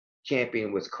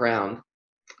champion was crowned.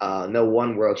 No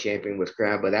one world champion was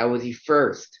crowned, but that was the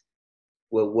first.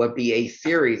 Would be a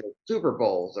series of Super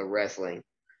Bowls of wrestling.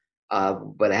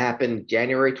 But it happened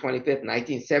January 25th,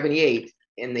 1978,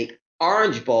 in the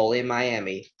Orange Bowl in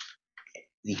Miami,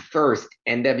 the first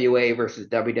NWA versus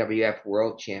WWF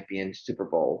World Champion Super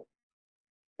Bowl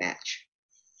match.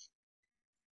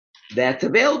 That's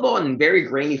available in very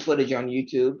grainy footage on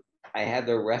YouTube. I had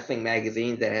the wrestling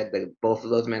magazines that had both of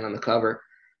those men on the cover,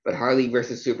 but Harley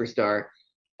versus Superstar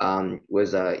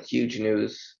was huge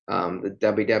news. The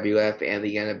WWF and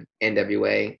the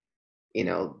NWA,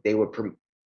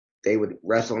 they would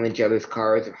wrestle in each other's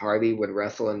cars. Harley would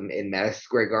wrestle in Madison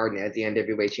Square Garden as the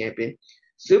NWA champion.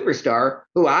 Superstar,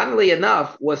 who oddly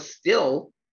enough was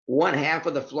still one half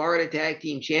of the Florida Tag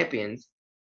Team Champions.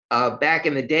 Back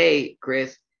in the day,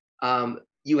 Chris,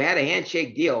 you had a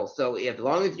handshake deal. So as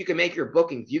long as you can make your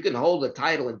bookings, you can hold a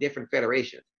title in different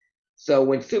federations. So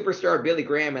when Superstar Billy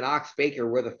Graham and Ox Baker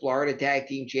were the Florida Tag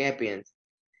Team Champions,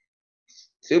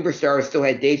 Superstar still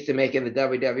had dates to make in the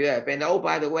WWF. And oh,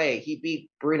 by the way, he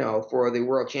beat Bruno for the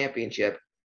World Championship.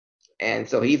 And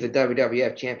so he's a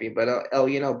WWF champion. But,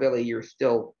 Billy, you're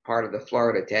still part of the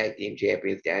Florida Tag Team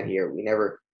Champions down here. We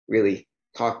never really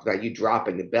talked about you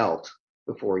dropping the belt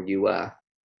before you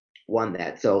won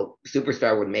that. So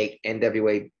Superstar would make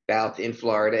NWA bouts in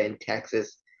Florida, in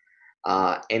Texas,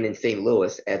 and in St.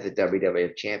 Louis as a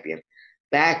WWF champion.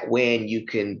 Back when you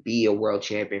can be a world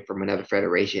champion from another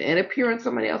federation and appear on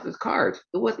somebody else's cards,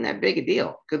 it wasn't that big a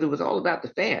deal because it was all about the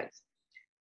fans.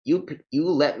 You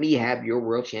let me have your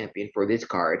world champion for this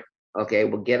card. Okay,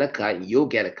 we'll get a cut, you'll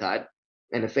get a cut,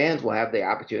 and the fans will have the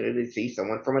opportunity to see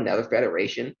someone from another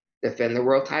federation defend the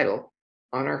world title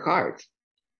on our cards.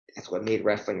 That's what made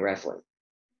wrestling wrestling.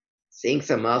 Seeing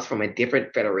someone else from a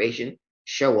different federation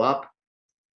show up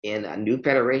in a new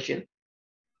federation.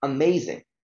 Amazing.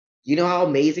 You know how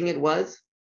amazing it was?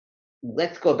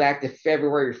 Let's go back to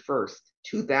February 1st,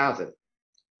 2000.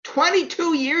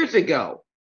 22 years ago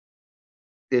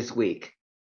this week.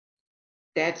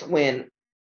 That's when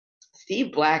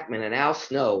Steve Blackman and Al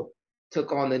Snow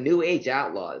took on the New Age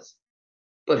Outlaws.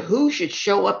 But who should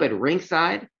show up at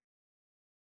ringside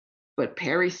but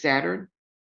Perry Saturn,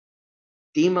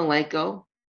 Dean Malenko,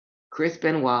 Chris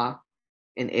Benoit,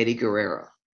 and Eddie Guerrero?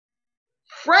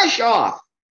 Fresh off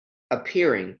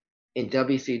appearing in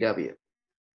WCW.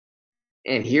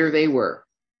 And here they were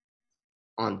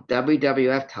on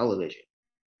WWF television,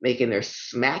 making their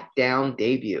SmackDown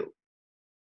debut.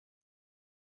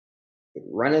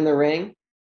 Run in the ring,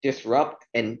 disrupt,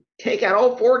 and take out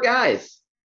all four guys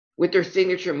with their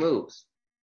signature moves.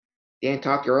 Dan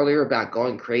talked earlier about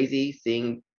going crazy,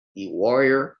 seeing the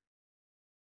Warrior,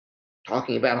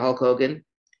 talking about Hulk Hogan.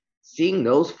 Seeing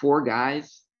those four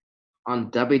guys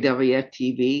on WWF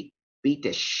TV beat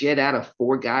the shit out of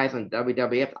four guys on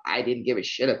WWF I didn't give a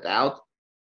shit about.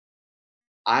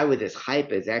 I was as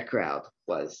hype as that crowd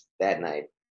was that night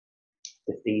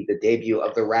to see the debut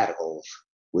of the Radicals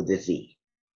with the Z.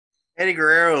 Eddie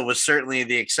Guerrero was certainly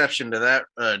the exception to that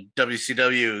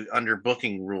WCW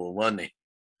underbooking rule, wasn't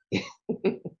he?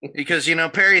 Because,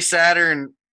 Perry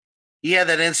Saturn, he had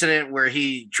that incident where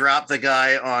he dropped the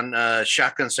guy on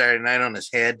Shotgun Saturday Night on his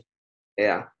head.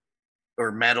 Yeah.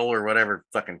 Or metal or whatever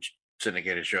fucking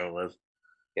syndicated show it was.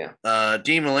 Yeah.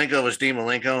 Dean Malenko was Dean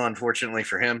Malenko, unfortunately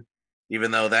for him,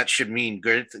 even though that should mean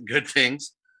good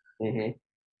things. Mm-hmm.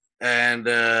 And,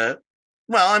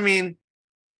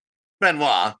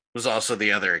 Benoit was also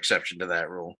the other exception to that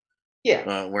rule.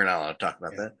 Yeah. We're not allowed to talk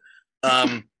about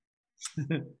that.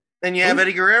 Then you have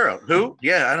Eddie Guerrero. Who?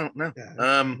 Yeah, I don't know.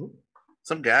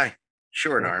 Some guy,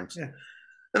 short arms. Yeah.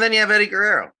 And then you have Eddie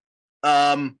Guerrero.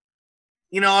 I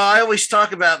always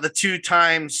talk about the two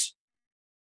times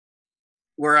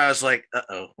where I was like,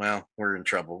 well, we're in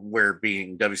trouble. We're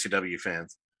being WCW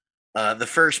fans. The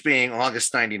first being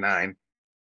August 99,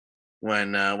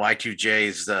 when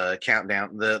Y2J's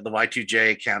countdown, the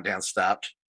Y2J countdown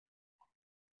stopped.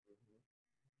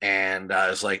 And I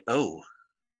was like, uh-oh.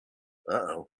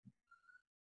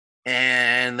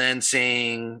 And then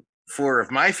seeing four of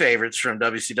my favorites from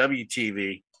WCW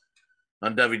TV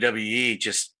on WWE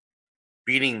just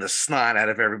beating the snot out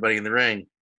of everybody in the ring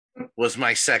was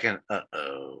my second,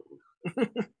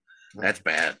 that's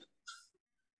bad.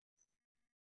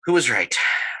 Who was right?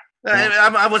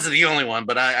 I wasn't the only one,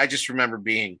 but I just remember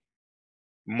being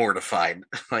mortified.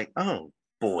 Like, oh,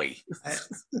 boy.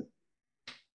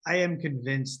 I am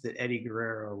convinced that Eddie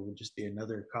Guerrero would just be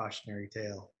another cautionary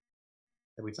tale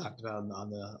that we talked about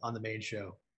on the main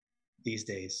show these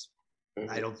days.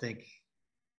 Mm-hmm. I don't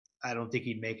think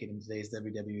he'd make it in today's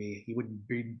WWE. He wouldn't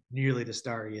be nearly the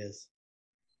star he is.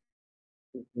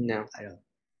 No, I don't.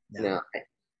 No,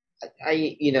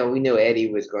 I we knew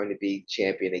Eddie was going to be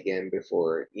champion again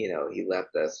before he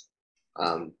left us.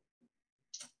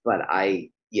 But I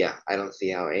don't see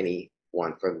how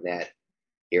anyone from that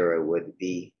era would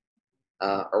be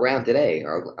around today,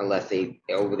 or unless they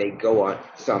go on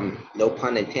some, no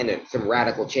pun intended, some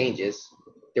radical changes.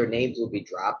 Their names will be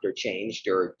dropped or changed,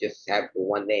 or just have the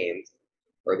one name,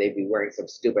 or they'd be wearing some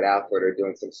stupid outfit or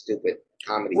doing some stupid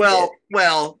comedy.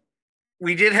 Well,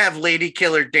 we did have Lady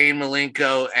Killer, Dane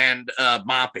Malenko, and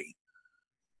Moppy.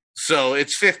 So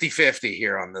it's 50-50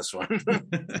 here on this one.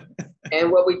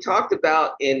 And what we talked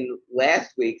about in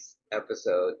last week's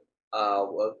episode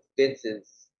of Vince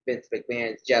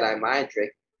McMahon's Jedi mind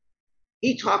trick,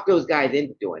 he talked those guys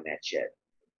into doing that shit.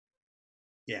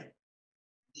 Yeah.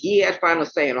 He had final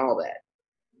say in all that.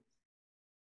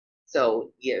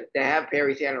 So, yeah, to have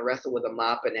Perry Saturn wrestle with a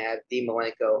mop and have Dean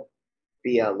Malenko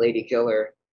be a Lady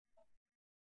Killer.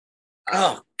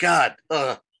 Oh, God.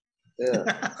 I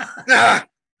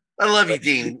love you,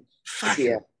 Dean.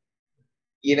 Yeah.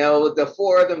 The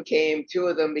four of them came, two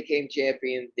of them became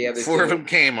champions. The other four of them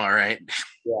came, all right.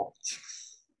 Yeah.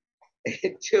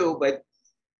 Two, but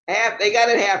they got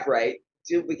it half right.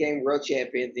 Two became world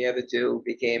champions. The other two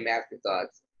became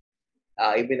afterthoughts.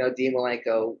 Even though Dean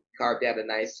Malenko carved out a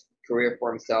nice career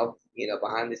for himself,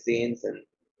 behind the scenes and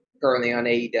currently on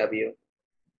AEW.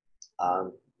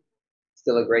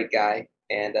 Still a great guy,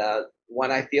 and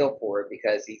one I feel for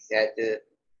because he's had to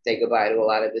say goodbye to a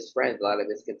lot of his friends, a lot of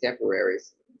his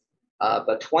contemporaries.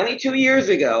 But 22 years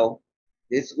ago,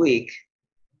 this week,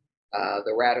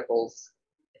 the Radicals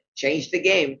changed the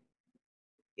game.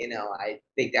 I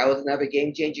think that was another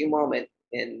game-changing moment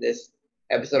in this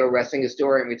episode of Wrestling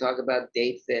Historian. We talk about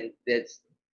dates and that's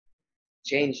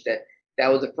changed it.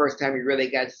 That was the first time we really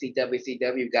got to see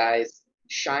WCW guys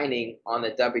shining on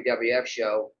the WWF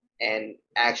show and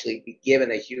actually be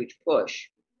given a huge push,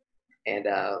 and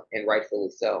rightfully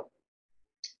so.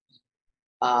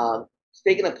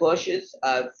 Speaking of pushes,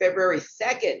 February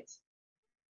 2nd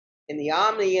in the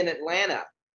Omni in Atlanta,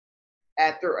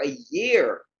 after a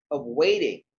year of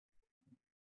waiting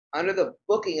under the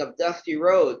booking of Dusty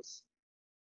Rhodes,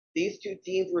 these two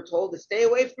teams were told to stay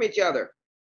away from each other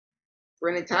for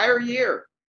an entire year.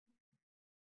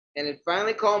 And it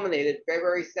finally culminated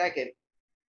February 2nd,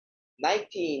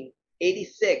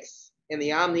 1986, in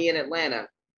the Omni in Atlanta,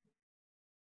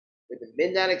 with the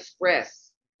Midnight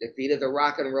Express defeated the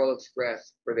Rock and Roll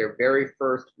Express for their very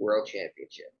first World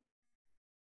Championship.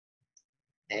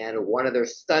 And one of their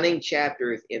stunning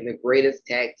chapters in the greatest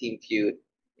tag team feud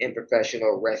in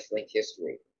professional wrestling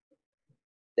history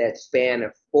that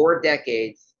spanned 4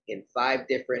 decades in 5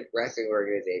 different wrestling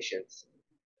organizations.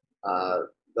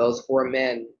 Those 4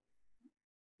 men,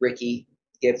 Ricky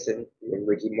Gibson,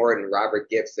 Ricky Morton, Robert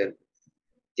Gibson,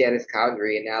 Dennis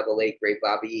Condrey, and now the late great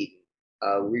Bobby Eaton,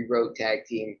 rewrote tag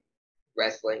team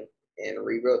wrestling and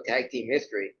rewrote tag team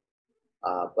history.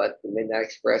 But the Midnight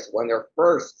Express won their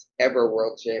first ever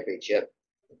World Championship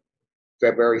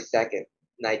February 2nd,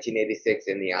 1986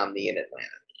 in the Omni in Atlanta.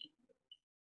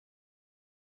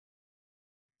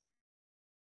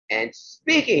 And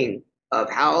speaking of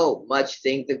how much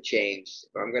things have changed,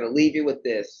 I'm going to leave you with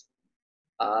this.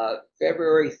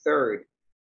 February 3rd,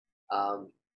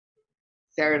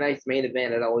 Saturday Night's Main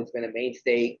Event had always been a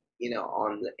mainstay,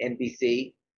 on the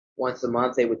NBC. Once a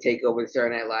month, they would take over the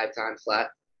Saturday Night Live time slot.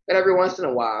 But every once in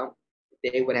a while,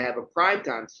 they would have a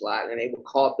primetime slot, and they would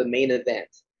call it the main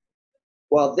event.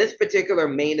 Well, this particular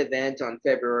main event on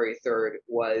February 3rd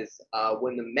was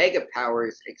when the Mega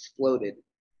Powers exploded.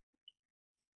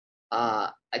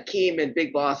 Akeem and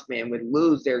Big Boss Man would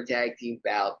lose their tag team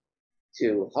bout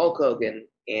to Hulk Hogan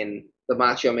and the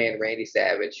Macho Man Randy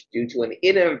Savage due to an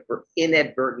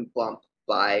inadvertent bump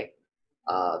by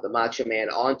the Macho Man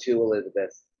onto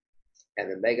Elizabeth, and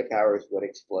the Mega Powers would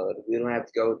explode. We don't have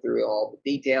to go through all the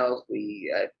details.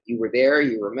 You were there,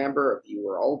 you remember. If you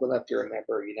were old enough to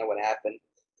remember, you know what happened.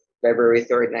 February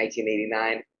 3rd,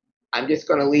 1989. I'm just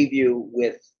going to leave you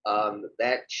with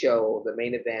that show. The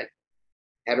main event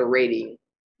had a rating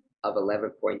of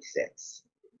 11.6.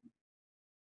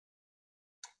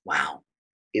 Wow.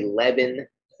 11.6.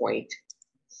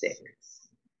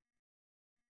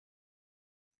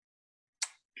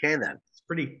 Okay, then. It's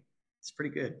pretty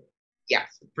good. Yeah.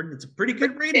 It's a pretty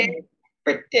good rating.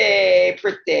 Pretty good.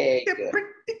 Pretty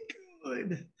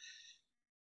good.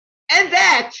 And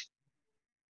that,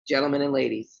 gentlemen and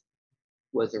ladies,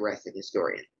 was the Wrestling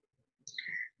Historian.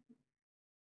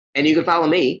 And you can follow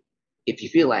me if you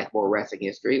feel like more wrestling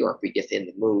history, or if you're just in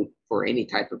the mood for any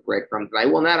type of breadcrumbs. I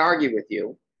will not argue with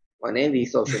you on any of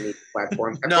these social media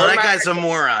platforms. No, that guy's a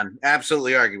moron.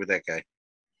 Absolutely argue with that guy.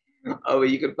 Oh,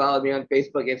 you can follow me on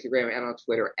Facebook, Instagram, and on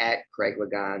Twitter at Craig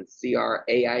Lagons,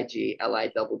 CraigLiggeons.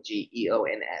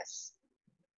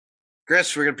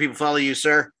 Chris, where can people follow you,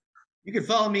 sir? You can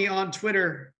follow me on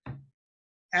Twitter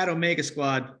at Omega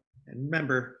Squad. And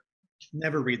remember,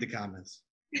 never read the comments.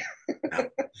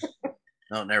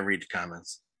 No, never read the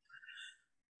comments.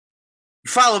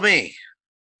 Follow me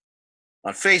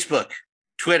on Facebook,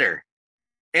 Twitter,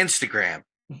 Instagram,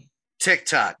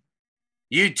 TikTok,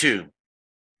 YouTube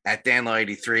at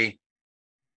DanLaw83.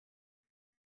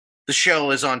 The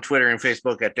show is on Twitter and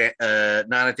Facebook at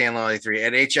not at DanLaw83,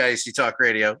 at HIAC Talk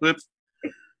Radio. Whoops.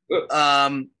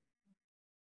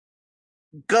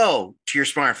 Go to your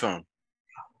smartphone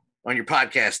on your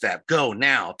podcast app. Go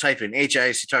now. Type in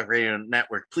HIAC Talk Radio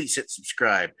Network. Please hit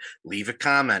subscribe. Leave a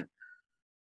comment.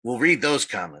 We'll read those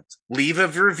comments. Leave a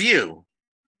review,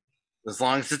 as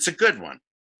long as it's a good one.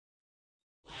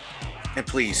 And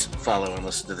please follow and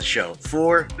listen to the show.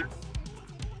 For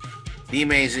the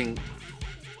amazing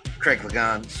Craig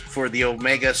Lagons, for the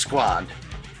Omega Squad,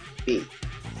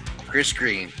 Chris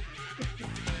Green,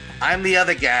 I'm the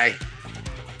other guy.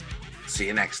 See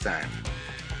you next time.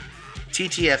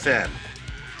 TTFN.